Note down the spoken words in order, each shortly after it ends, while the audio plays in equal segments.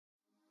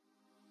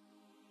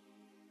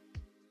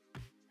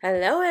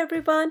Hello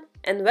everyone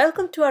and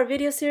welcome to our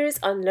video series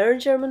on Learn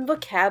German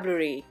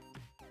vocabulary.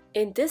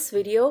 In this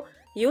video,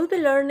 you'll be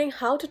learning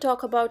how to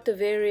talk about the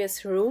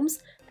various rooms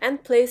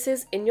and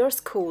places in your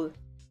school.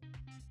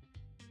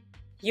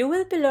 You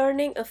will be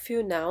learning a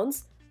few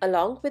nouns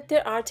along with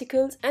their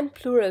articles and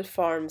plural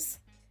forms.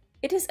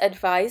 It is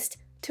advised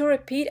to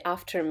repeat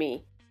after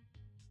me.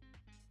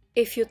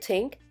 If you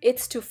think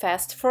it's too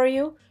fast for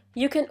you,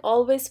 you can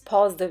always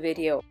pause the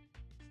video.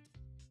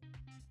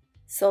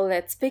 So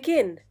let's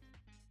begin.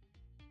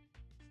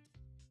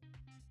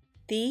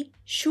 Die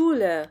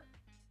Schule.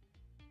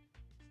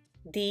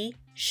 Die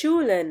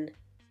Schulen.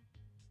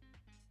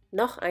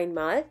 Noch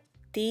einmal,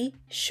 die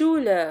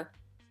Schule.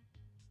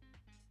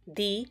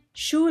 Die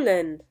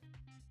Schulen.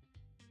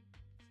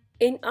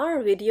 In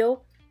our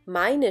video,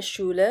 Meine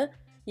Schule,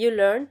 you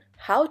learn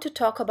how to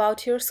talk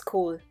about your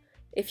school.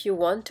 If you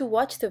want to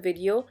watch the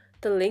video,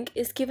 the link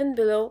is given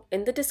below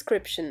in the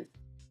description.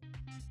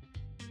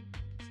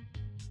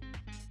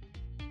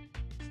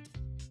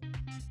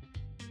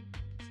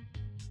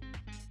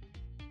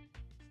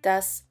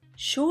 Das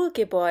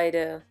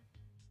Schulgebäude.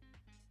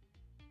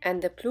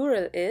 And the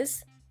plural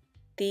is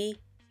die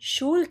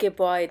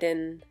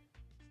Schulgebäuden.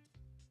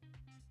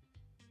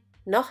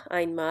 Noch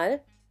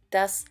einmal,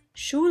 das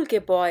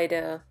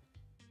Schulgebäude.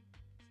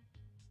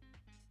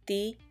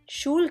 Die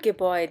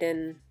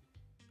Schulgebäuden.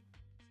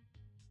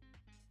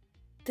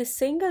 The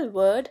single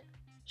word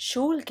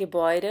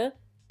Schulgebäude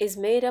is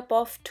made up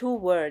of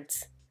two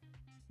words,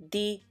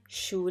 die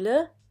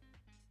Schule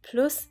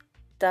plus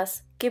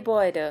das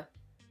Gebäude.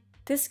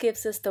 This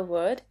gives us the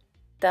word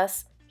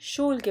das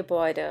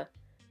Schulgebäude.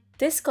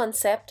 This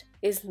concept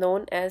is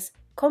known as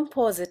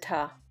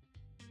Komposita.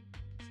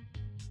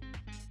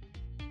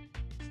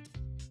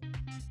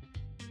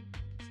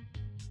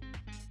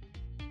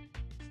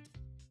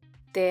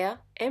 Der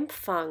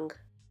Empfang.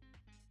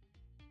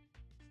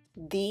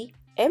 Die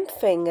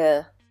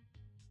Empfänge.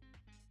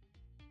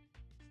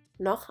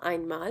 Noch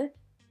einmal,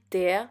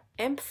 der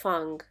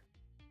Empfang.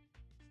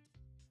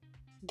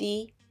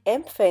 Die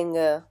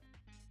Empfänge.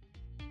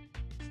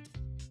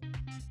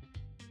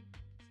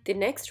 The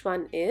next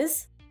one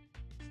is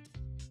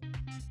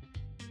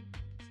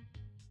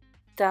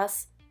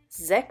das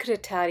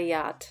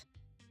Sekretariat.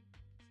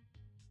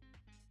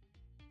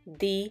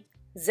 Die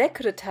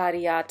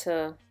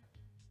Sekretariate.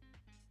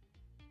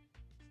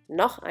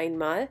 Noch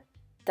einmal,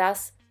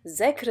 das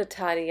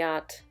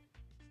Sekretariat.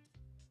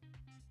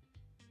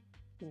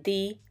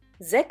 Die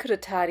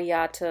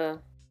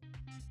Sekretariate.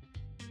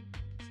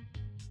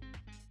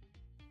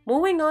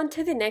 Moving on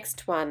to the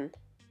next one.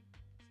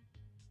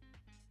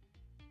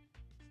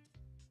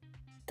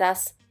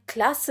 Das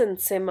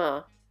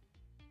Klassenzimmer.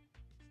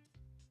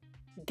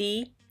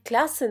 Die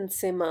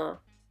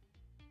Klassenzimmer.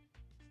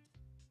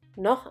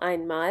 Noch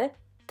einmal,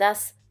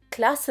 das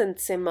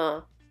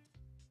Klassenzimmer.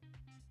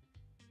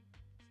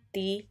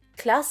 Die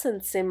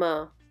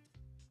Klassenzimmer.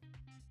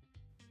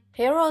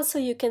 Here also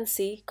you can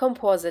see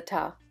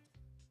Komposita.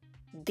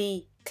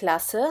 Die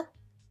Klasse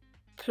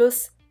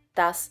plus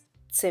das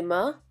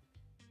Zimmer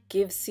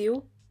gives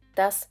you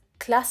das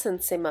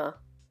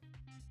Klassenzimmer.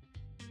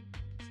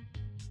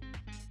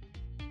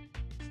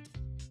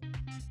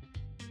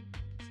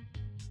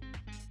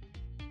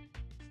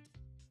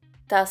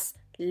 Das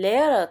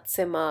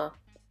Lehrerzimmer.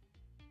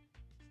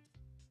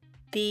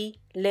 Die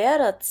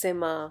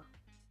Lehrerzimmer.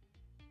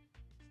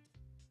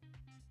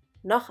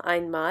 Noch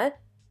einmal,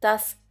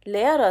 das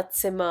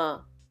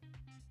Lehrerzimmer.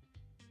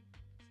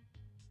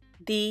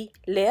 Die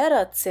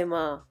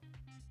Lehrerzimmer.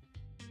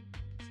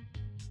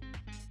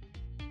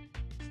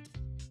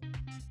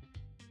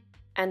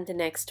 And the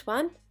next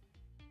one.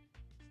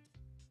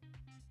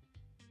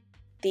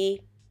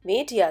 Die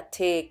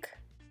Mediathek.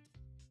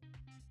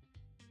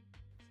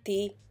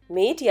 Die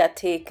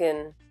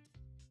Mediatheken.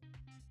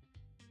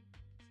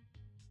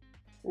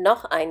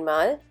 Noch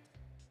einmal,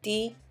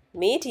 die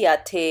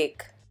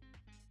Mediathek.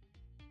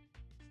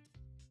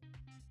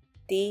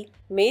 Die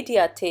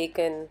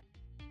Mediatheken.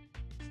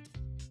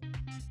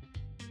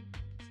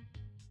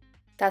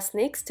 Das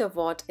nächste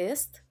Wort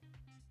ist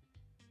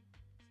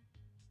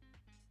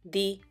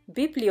die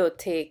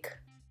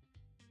Bibliothek.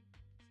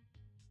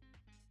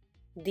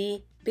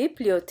 Die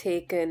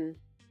Bibliotheken.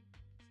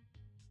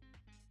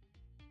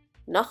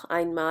 Noch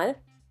einmal,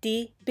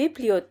 die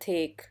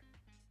Bibliothek.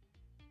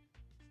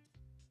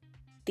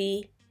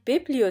 Die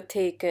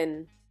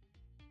Bibliotheken.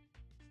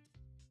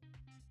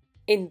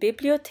 In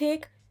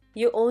Bibliothek,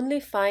 you only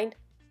find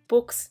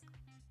books,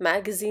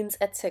 magazines,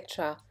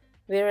 etc.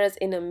 Whereas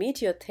in a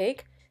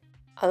mediothek,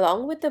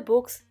 along with the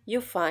books,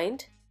 you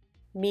find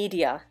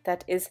media,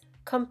 that is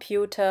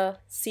computer,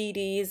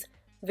 CDs,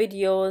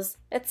 videos,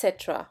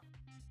 etc.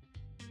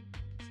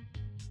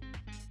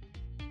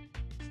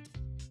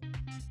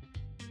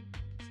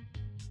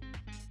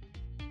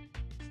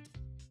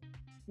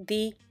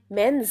 Die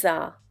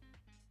Mensa.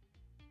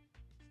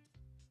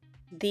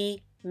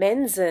 Die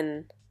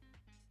Mensen.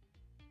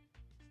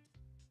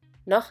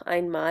 Noch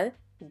einmal,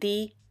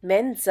 die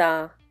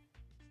Mensa.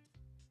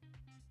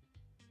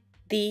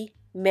 Die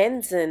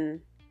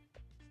Mensen.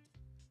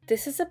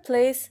 This is a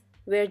place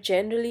where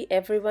generally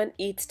everyone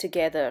eats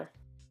together.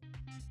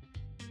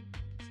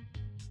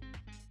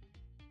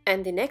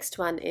 And the next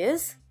one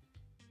is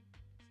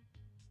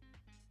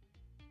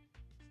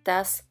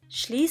das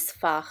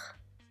Schließfach.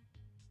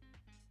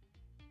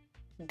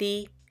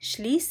 Die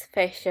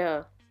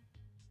Schließfächer.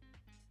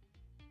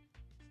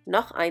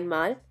 Noch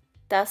einmal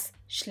das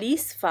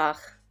Schließfach.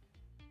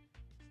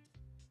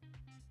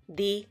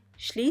 Die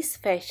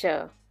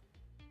Schließfächer.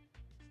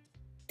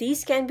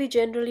 These can be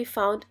generally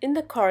found in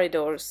the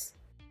corridors.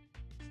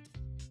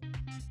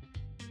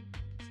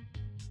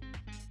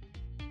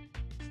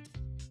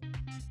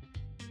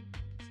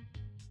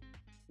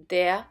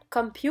 Der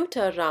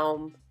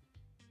Computerraum.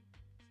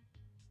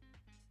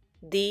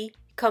 Die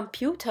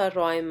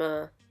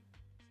Computerräume.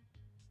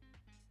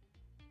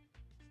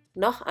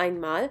 Noch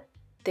einmal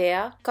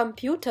der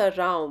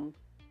Computerraum.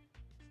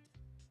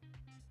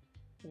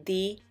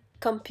 Die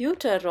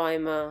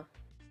Computerräume.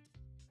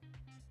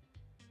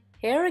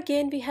 Here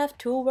again we have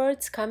two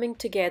words coming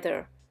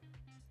together.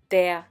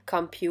 Der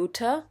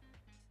Computer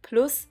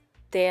plus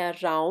der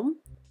Raum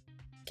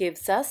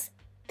gives us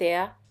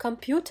der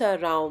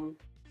Computerraum.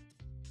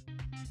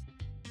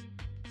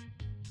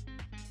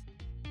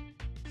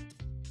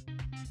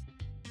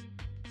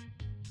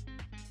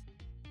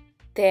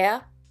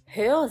 Der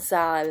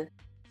Hörsaal.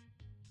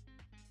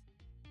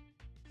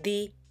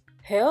 Die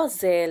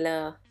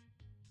Hörsäle.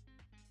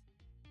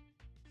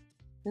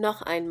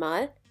 Noch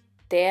einmal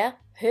der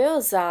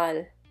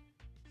Hörsaal.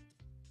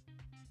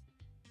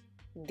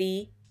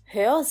 Die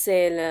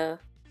Hörsäle.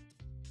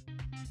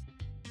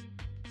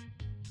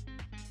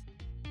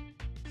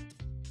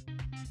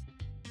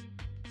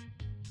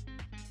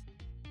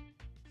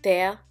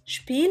 Der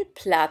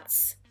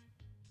Spielplatz.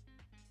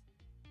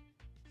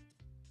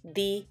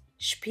 Die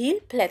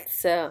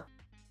Spielplätze.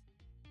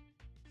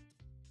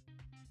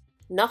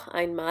 Noch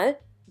einmal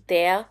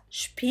der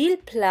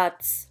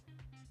Spielplatz.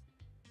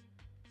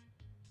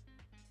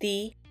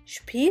 Die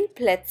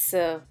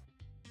Spielplätze.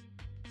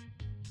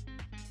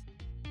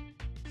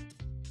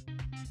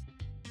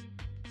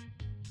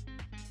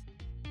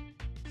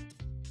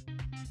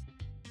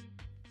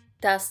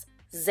 Das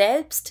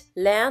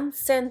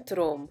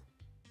Selbstlernzentrum.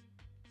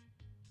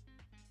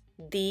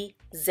 Die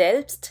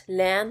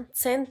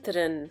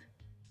Selbstlernzentren.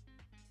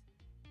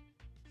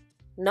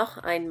 Noch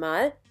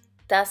einmal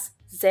das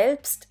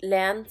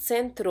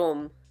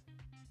Selbstlernzentrum.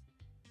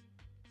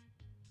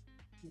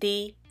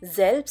 Die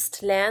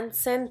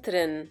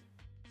Selbstlernzentren.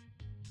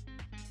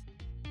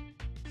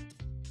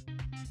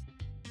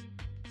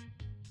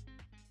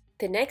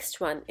 The next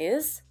one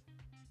is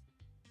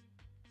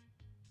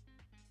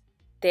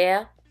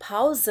der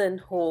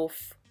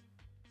Pausenhof.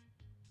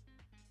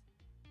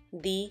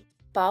 Die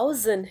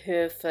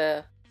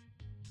Pausenhöfe.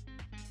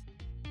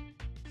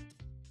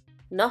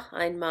 Noch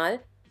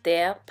einmal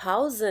der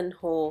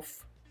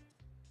Pausenhof.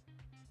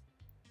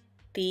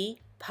 Die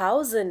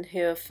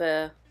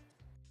Pausenhöfe.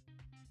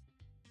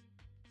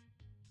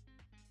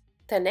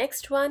 The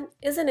next one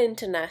is an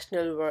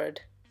international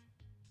word.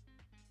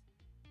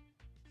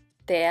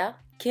 Der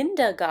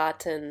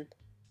Kindergarten.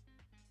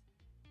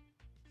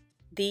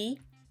 Die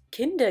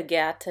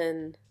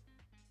Kindergärten.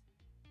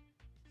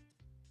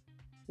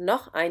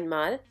 Noch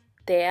einmal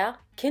der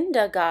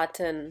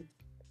Kindergarten.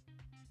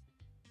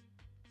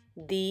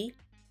 Die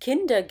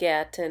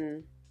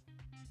Kindergärten.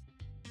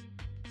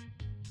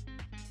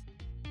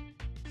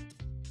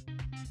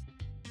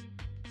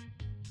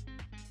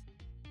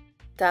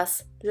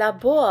 Das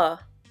Labor.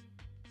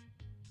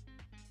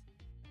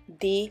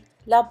 Die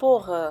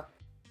Labore.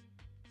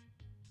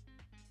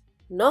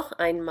 Noch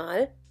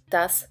einmal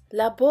das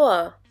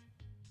Labor.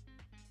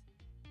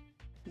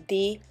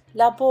 Die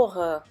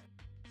Labore.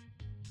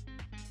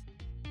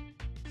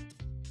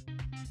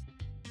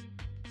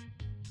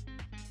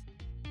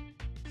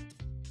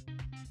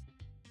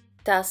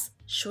 Das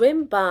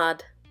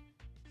Schwimmbad.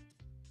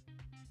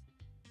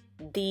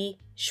 Die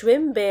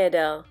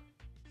Schwimmbäder.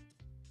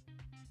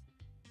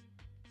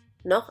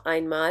 Noch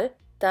einmal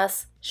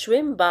das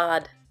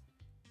Schwimmbad.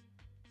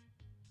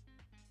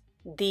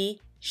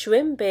 Die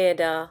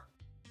Schwimmbäder.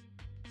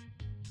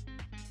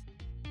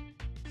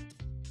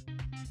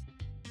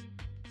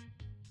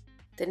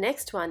 The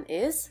next one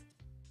is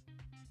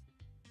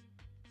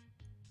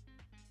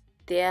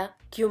der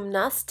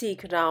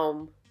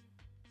Gymnastikraum.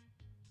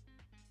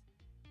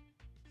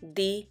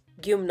 Die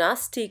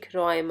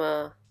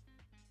Gymnastikräume.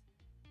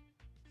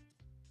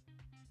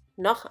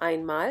 Noch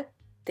einmal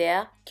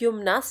der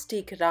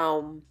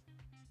Gymnastikraum.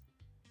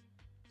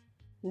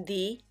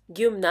 Die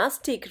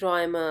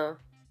Gymnastikräume.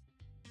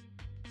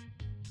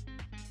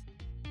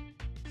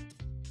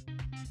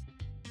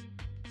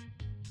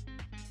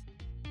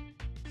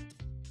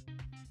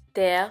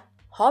 Der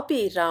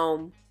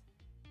Hobbyraum.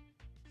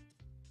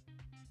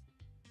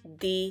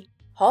 Die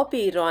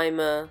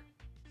Hobbyräume.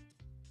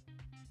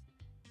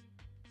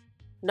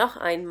 Noch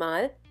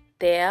einmal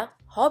der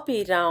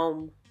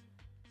Hobbyraum.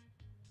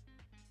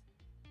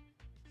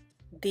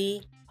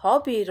 Die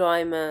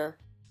Hobbyräume.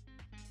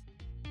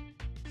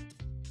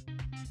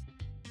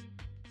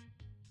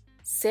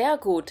 Sehr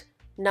gut.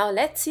 Now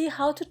let's see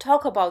how to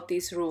talk about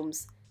these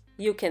rooms.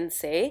 You can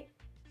say,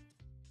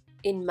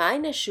 in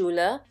meiner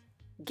Schule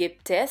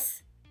gibt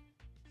es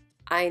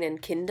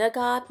einen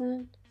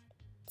Kindergarten,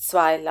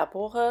 2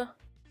 Labore,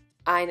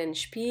 einen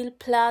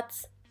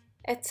Spielplatz,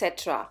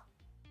 etc.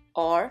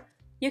 Or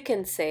you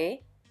can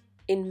say,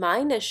 in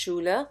meiner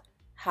Schule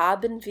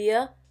haben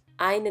wir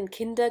einen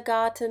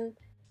Kindergarten,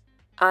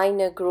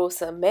 eine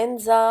große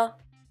Mensa,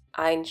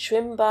 ein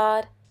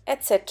Schwimmbad,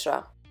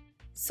 etc.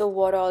 So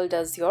what all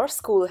does your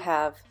school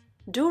have?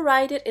 Do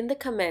write it in the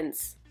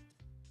comments.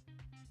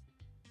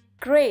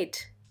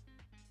 Great!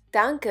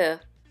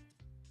 Danke!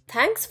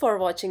 Thanks for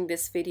watching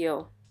this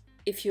video.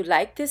 If you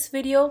like this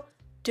video,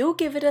 do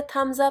give it a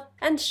thumbs up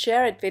and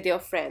share it with your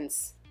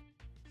friends.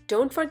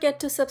 Don't forget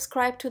to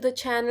subscribe to the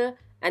channel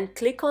and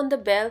click on the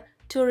bell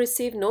to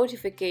receive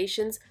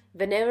notifications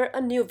whenever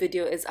a new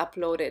video is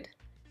uploaded.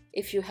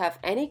 If you have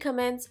any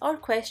comments or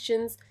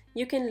questions,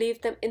 you can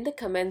leave them in the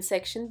comment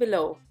section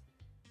below.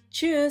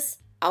 Tschüss,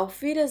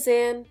 auf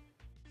Wiedersehen!